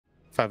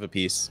5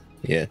 apiece.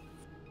 Yeah.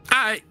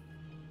 Alright.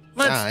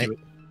 Let's do it.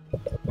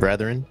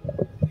 Brethren.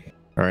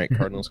 Alright,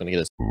 Cardinal's gonna get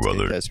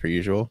a as per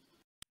usual.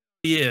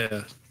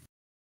 Yeah.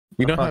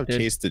 We don't have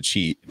Chase to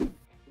cheat.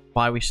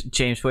 Why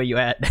James, where you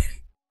at?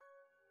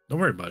 Don't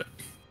worry about it.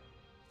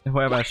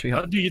 Where about you?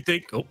 How do you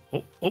think? Oh,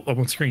 I'm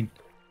on screen.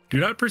 Do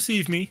not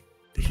perceive me.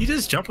 Did he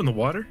just jump in the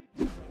water?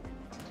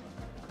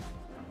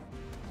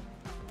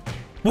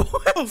 What?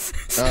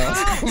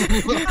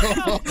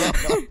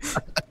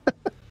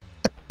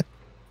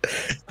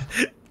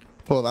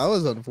 Well, that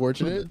was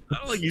unfortunate. I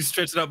don't like you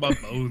stretching out my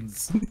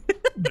bones.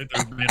 Like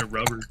they're made of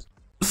rubber.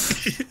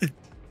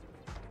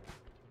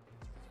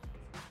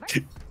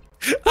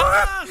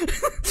 Ah!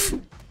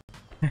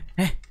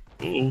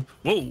 Oh,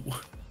 whoa.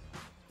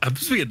 I'm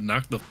just getting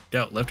knocked the fuck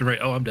out left and right.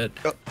 Oh, I'm dead.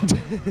 Oh.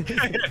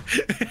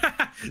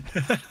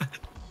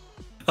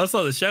 I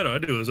saw the shadow. I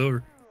knew it was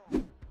over.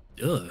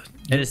 Ugh.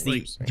 It is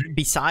the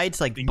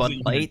besides like Bud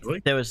Light,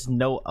 there was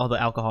no other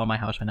alcohol in my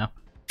house right now.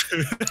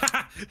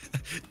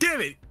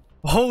 Damn it!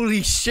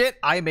 Holy shit!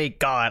 I'm a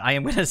god. I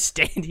am gonna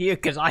stand here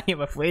because I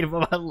am afraid of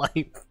my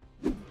life.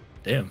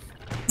 Damn.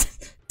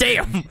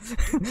 Damn!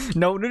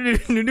 No!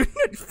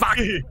 Fuck!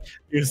 It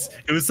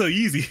was so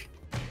easy.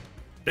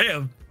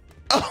 Damn.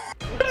 Oh.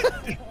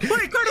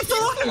 Wait, Carter's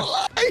still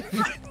alive!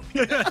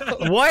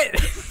 What?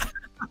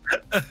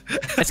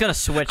 It's gonna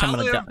switch. I'm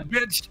gonna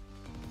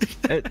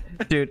die.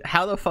 Dude,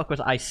 how the fuck was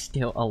I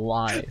still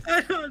alive?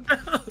 I don't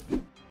know.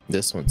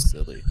 This one's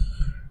silly.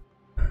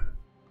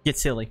 Get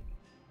silly.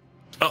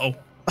 Uh-oh.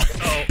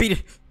 Beat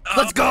it.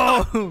 Let's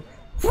go! Woo!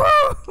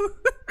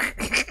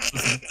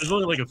 There's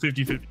only like a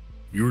 50-50.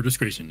 Your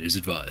discretion is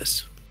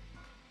advised.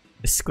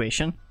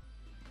 Discretion?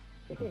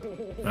 I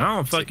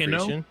don't fucking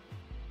know.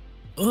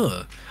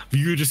 Ugh.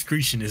 Viewer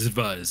discretion is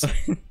advised.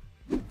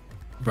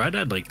 Bro, I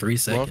died like 3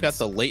 seconds. Well, I've got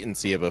the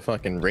latency of a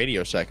fucking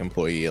Radio Shack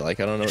employee. Like,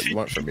 I don't know what you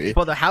want from me.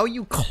 Brother, how are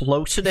you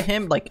closer to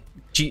him? Like,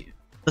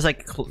 it's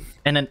like,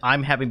 and then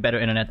I'm having better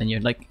internet than you.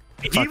 Like,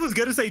 he was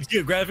gonna say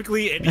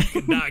geographically, and he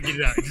could not get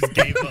it out. He just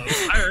gave up.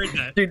 I heard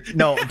that. Dude,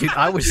 no, dude,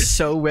 I was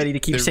so ready to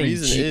keep saying. The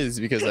reason is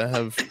because I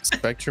have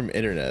Spectrum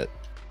internet.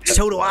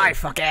 So do I,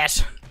 fuck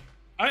ass.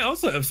 I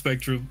also have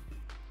Spectrum.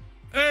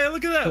 Hey,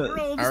 look at that. We're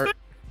all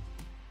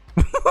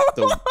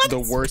the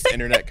worst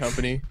internet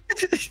company.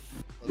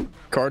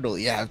 Cardinal,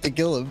 you have to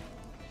kill him.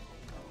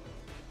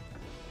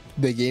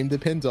 The game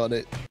depends on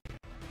it.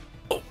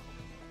 Oh.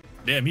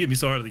 Damn, he hit me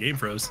so hard the game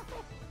froze.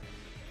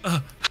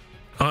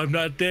 I'm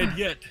not dead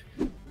yet.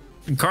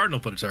 And Cardinal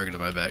put a target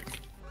on my back.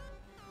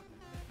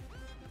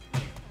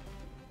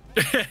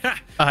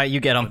 You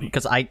get him,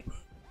 because I...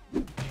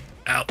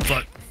 Ow,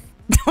 fuck.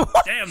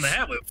 Damn, the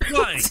hat went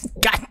flying.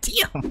 God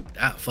damn.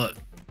 Ah, fuck.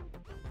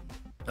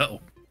 Uh-oh.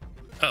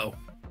 Uh-oh.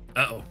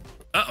 Uh-oh.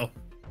 Uh-oh.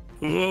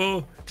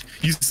 Whoa.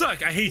 You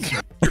suck. I hate you.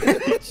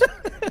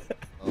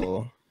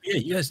 Oh. Yeah,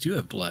 you guys do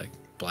have black.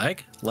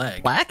 Black?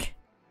 Lag. Black?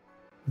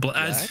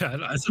 I said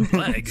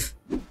lag.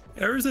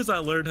 Ever since I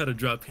learned how to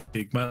drop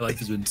kick, my life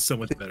has been so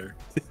much better.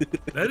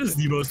 That is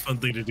the most fun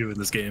thing to do in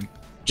this game.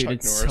 Dude, Chuck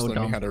it's Norris so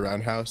learning dumb. how to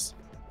roundhouse.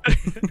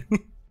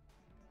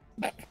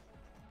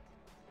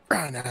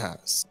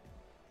 Roundhouse.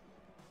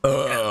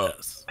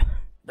 Yes.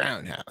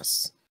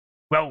 Roundhouse.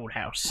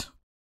 Roadhouse.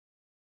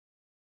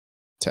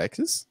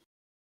 Texas?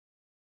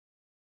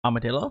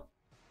 Armadillo?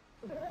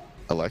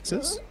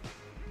 Alexis?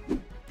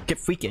 Get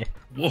freaky.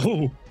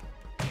 Whoa.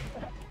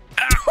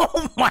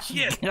 Oh my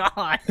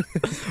god.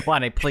 Why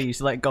don't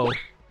please let go?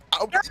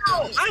 Oh,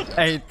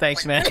 Hey,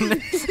 thanks, man.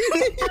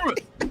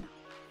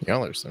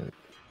 y'all are some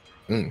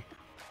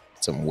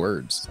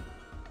words.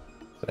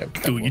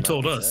 Dude, you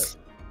told us.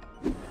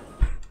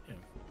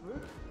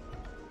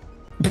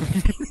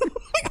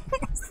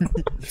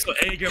 So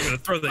angry, I'm gonna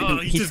throw that. Oh,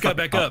 he just got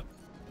back up.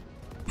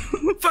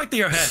 Fuck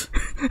the hat.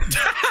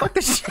 Fuck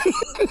the shit.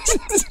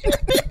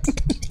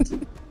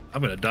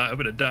 I'm gonna die. I'm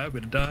gonna die. I'm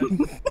gonna die.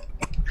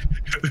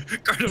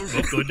 Cardinal, we're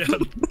both going down.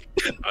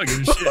 I don't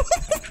give a shit.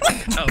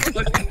 Oh,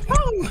 fuck.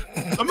 Oh,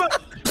 I'm up.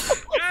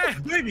 Yeah,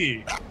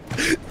 baby.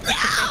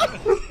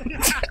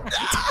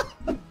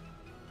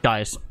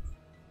 Guys.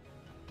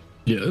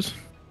 Yes.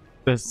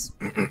 This,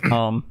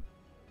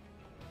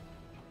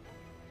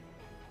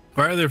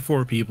 Why are there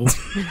 4 people?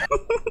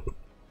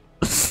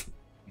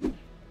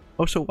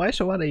 Oh, so why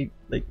they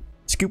like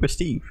Scuba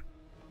Steve?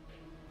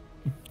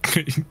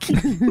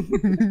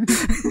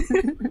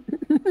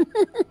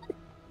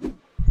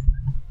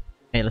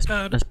 Hey, let's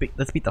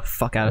beat the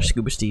fuck out of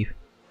Scuba Steve.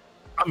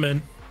 I'm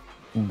in.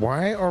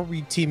 Why are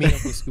we teaming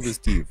up with Scuba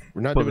Steve?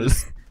 We're not doing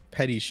this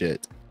petty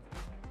shit.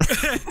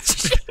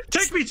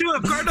 Take me to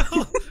him,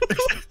 Cardinal.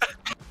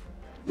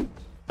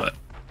 What?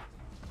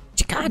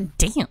 God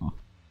damn.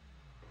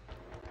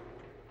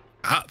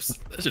 Hops.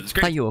 That shit is I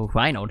thought great. you were a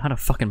rhino, not a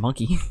fucking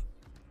monkey.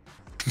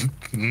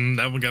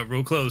 That one got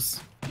real close.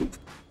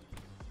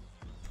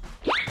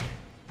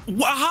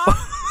 Wow!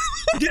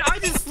 Did I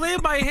just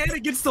slam my head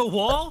against the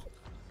wall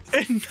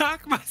and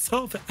knock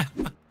myself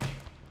out?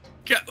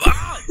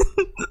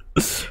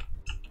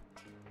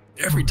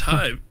 Every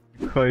time.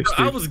 Christ,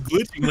 I was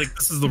glitching like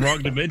this is the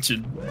wrong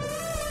dimension.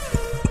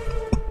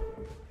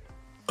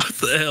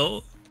 The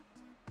hell?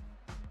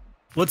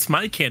 What's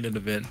my canon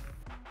event?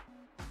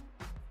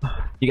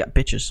 You got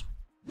bitches.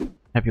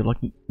 Have you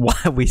looking? Why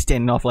are we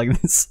standing off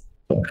like this?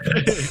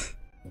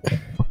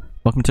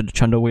 Welcome to the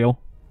Chundo wheel.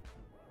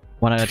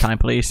 One at a time,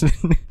 please.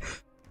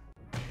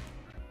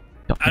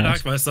 I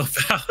knocked myself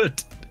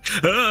out.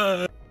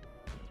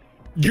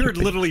 You're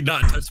literally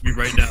not touching me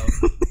right now.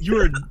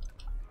 You're.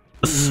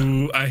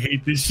 Ooh, I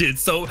hate this shit.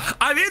 So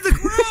I'm in the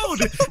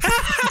ground.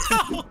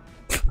 Help!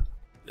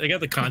 I got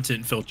the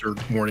content filter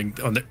warning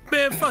on there.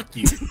 Man, fuck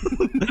you.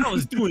 I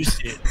was doing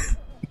shit.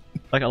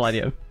 Like I lied to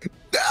you.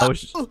 I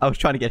was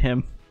trying to get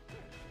him.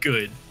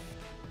 Good.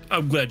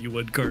 I'm glad you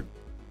would, Kurt.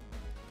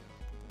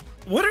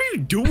 What are you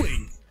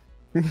doing?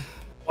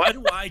 Why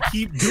do I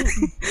keep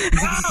doing?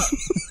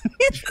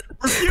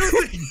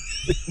 Refusing.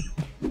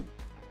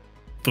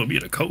 Put me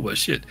in a coma,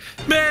 shit,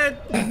 man.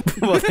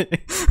 What?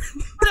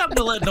 I'm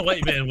not letting the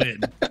white man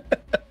win.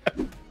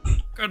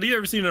 Carl, you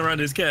ever seen him around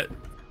his cat?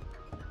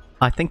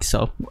 I think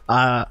so.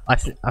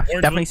 I've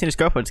definitely seen his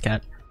girlfriend's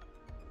cat.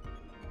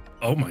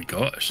 Oh my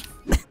gosh.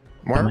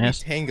 Why are we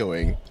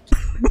tangoing?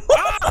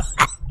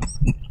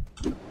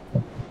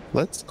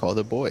 Let's call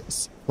the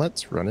boys.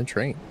 Let's run a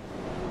train.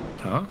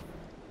 Huh?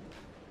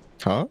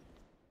 Huh?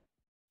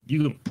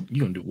 You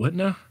gonna do what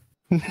now?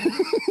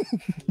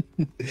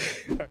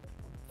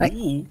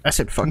 Ooh. I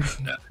said fuck.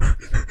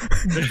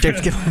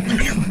 James, get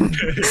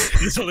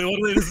There's only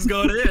one way this is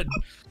going in.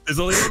 There's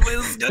only one way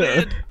this is going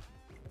in.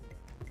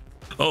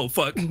 Oh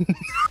fuck.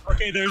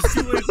 Okay, there's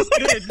two ways to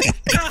get in.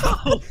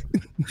 No!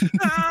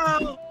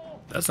 No!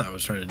 That's not what I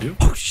was trying to do.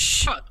 Oh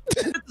shit!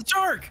 It's the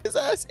shark! His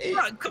ass ate.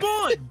 Come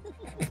on!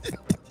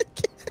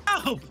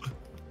 Help!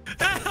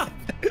 Help!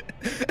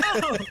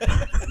 Help!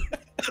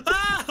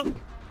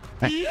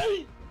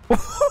 Help!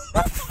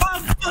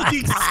 I'm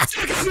fucking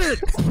sick of it!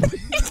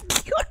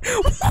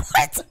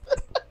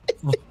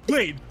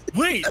 What?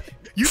 Wait!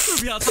 You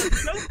threw me outside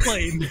the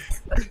plane!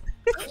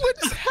 What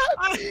is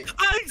happening?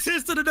 I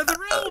exist in another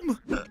realm!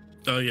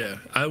 Oh yeah,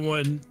 I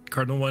won.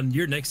 Cardinal won.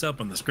 You're next up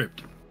on the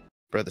script.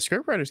 Bro, the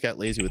scriptwriters got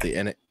lazy with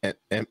the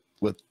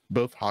with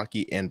both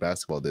hockey and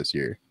basketball this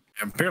year.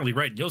 I'm apparently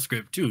writing your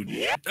script too.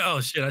 Oh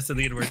shit, I said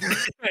the N-word.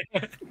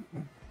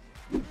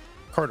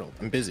 Cardinal,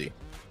 I'm busy.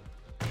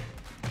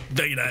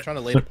 No, you're I'm not. trying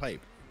to lay the pipe.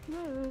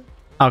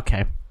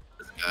 Okay.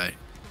 This guy.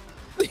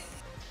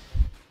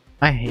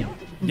 I hate him.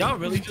 Y'all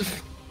really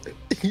just.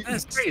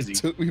 That's crazy.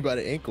 Took me by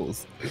the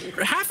ankles.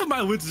 Half of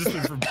my wins has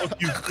been from both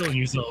you killing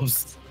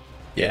yourselves.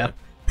 Yeah.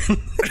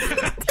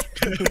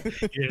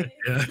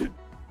 Yeah.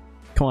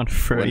 Come on,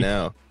 Freddy. What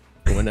now?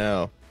 What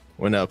now?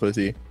 What now,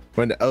 pussy?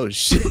 When? Oh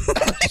shit!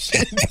 Oh,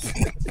 shit.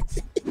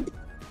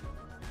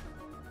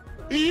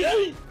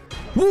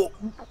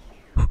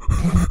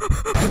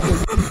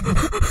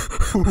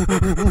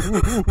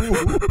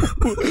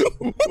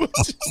 What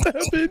just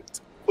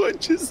happened? What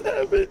just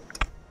happened?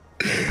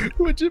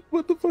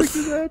 What the fuck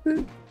just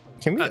happened?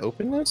 Can we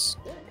open this?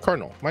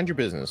 Cardinal, mind your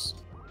business.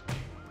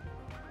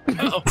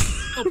 Oh.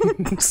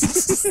 I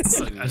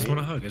just want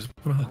to hug.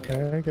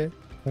 Okay.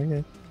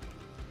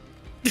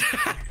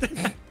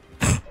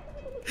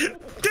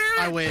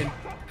 I win.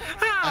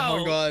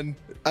 How?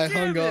 I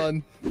hung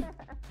on.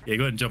 Yeah,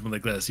 go ahead and jump on the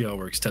glass. See how it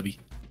works, Tubby.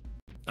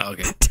 Oh,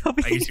 okay.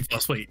 Tubby. I guess you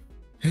lost weight.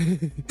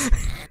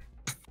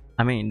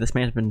 I mean, this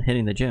man's been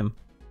hitting the gym.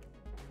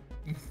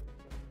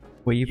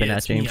 Where you been at,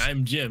 It's James? me.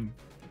 I'm Jim.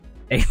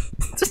 Hey.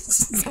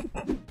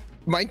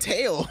 My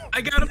tail.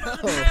 I got him by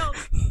the tail.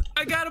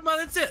 I got him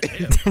by the tail.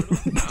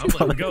 I'm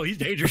letting him go. He's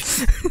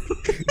dangerous.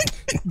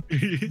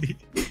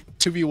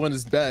 2v1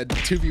 is bad.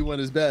 2v1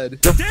 is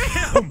bad.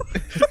 Damn!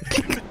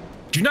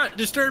 Do not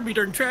disturb me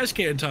during trash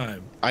can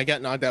time. I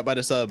got knocked out by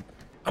the sub.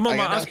 I'm on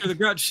my Oscar the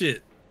Grouch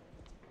shit.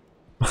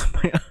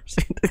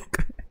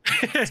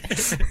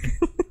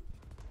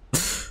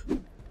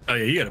 Oh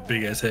yeah, you got a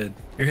big ass head.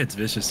 Your head's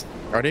vicious.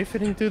 Are they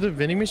fitting through the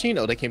vending machine?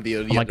 Oh, they came the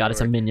Oh my god,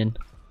 it's a minion.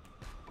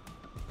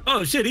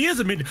 Oh shit, he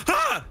is a minion.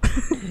 Ha!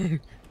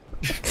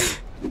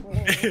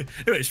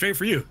 Anyway, straight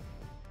for you.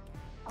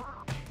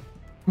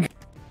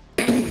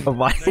 Oh,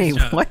 why? Nice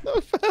job. What?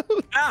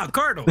 Ah,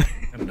 Cardinal.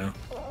 I don't know.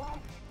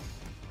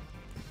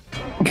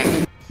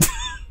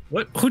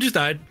 What? Who just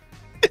died?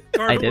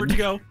 Cardinal, where'd you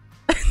go?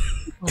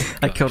 Oh,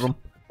 I killed him.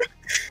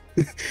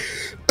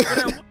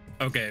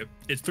 Okay,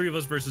 it's three of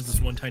us versus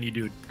this one tiny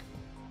dude.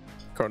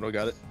 Cardinal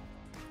got it.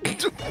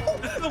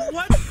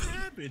 What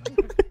happened?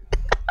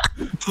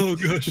 Oh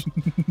gosh.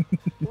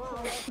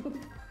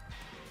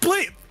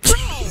 Wait,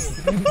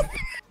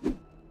 bro!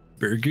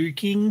 Burger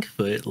King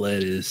foot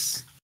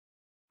lettuce.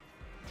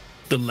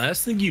 The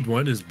last thing you'd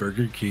want is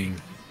Burger King.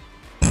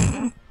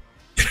 I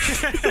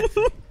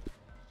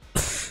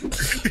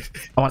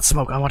want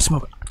smoke.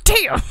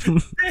 Damn!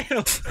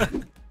 Damn!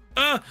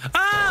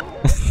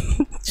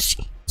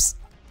 Jeez.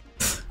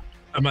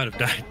 I might have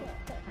died.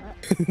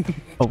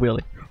 Oh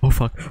really? Oh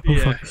fuck. Oh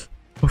Yeah. fuck.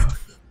 Oh fuck.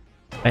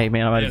 Hey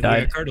man, I might have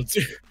died. Cardinal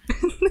too.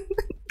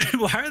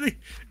 Why are they?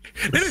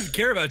 They don't even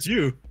care about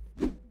you.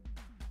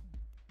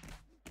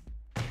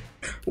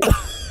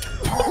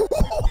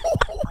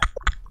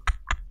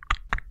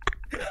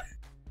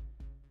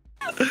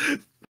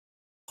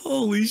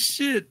 Holy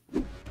shit.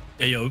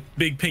 Hey, yo,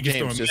 big pinky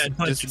storm.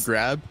 Just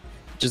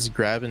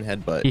grab and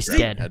headbutt. He's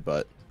dead.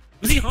 Headbutt.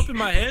 Was he humping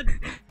my head?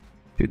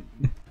 Dude.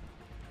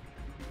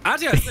 I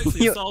just got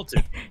sexually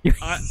assaulted.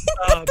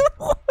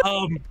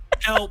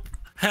 Help.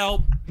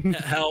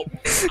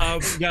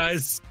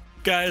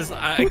 Guys,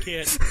 I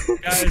can't.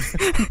 Guys,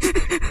 you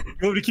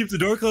want me to keep the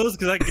door closed?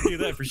 Because I can do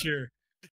that for sure.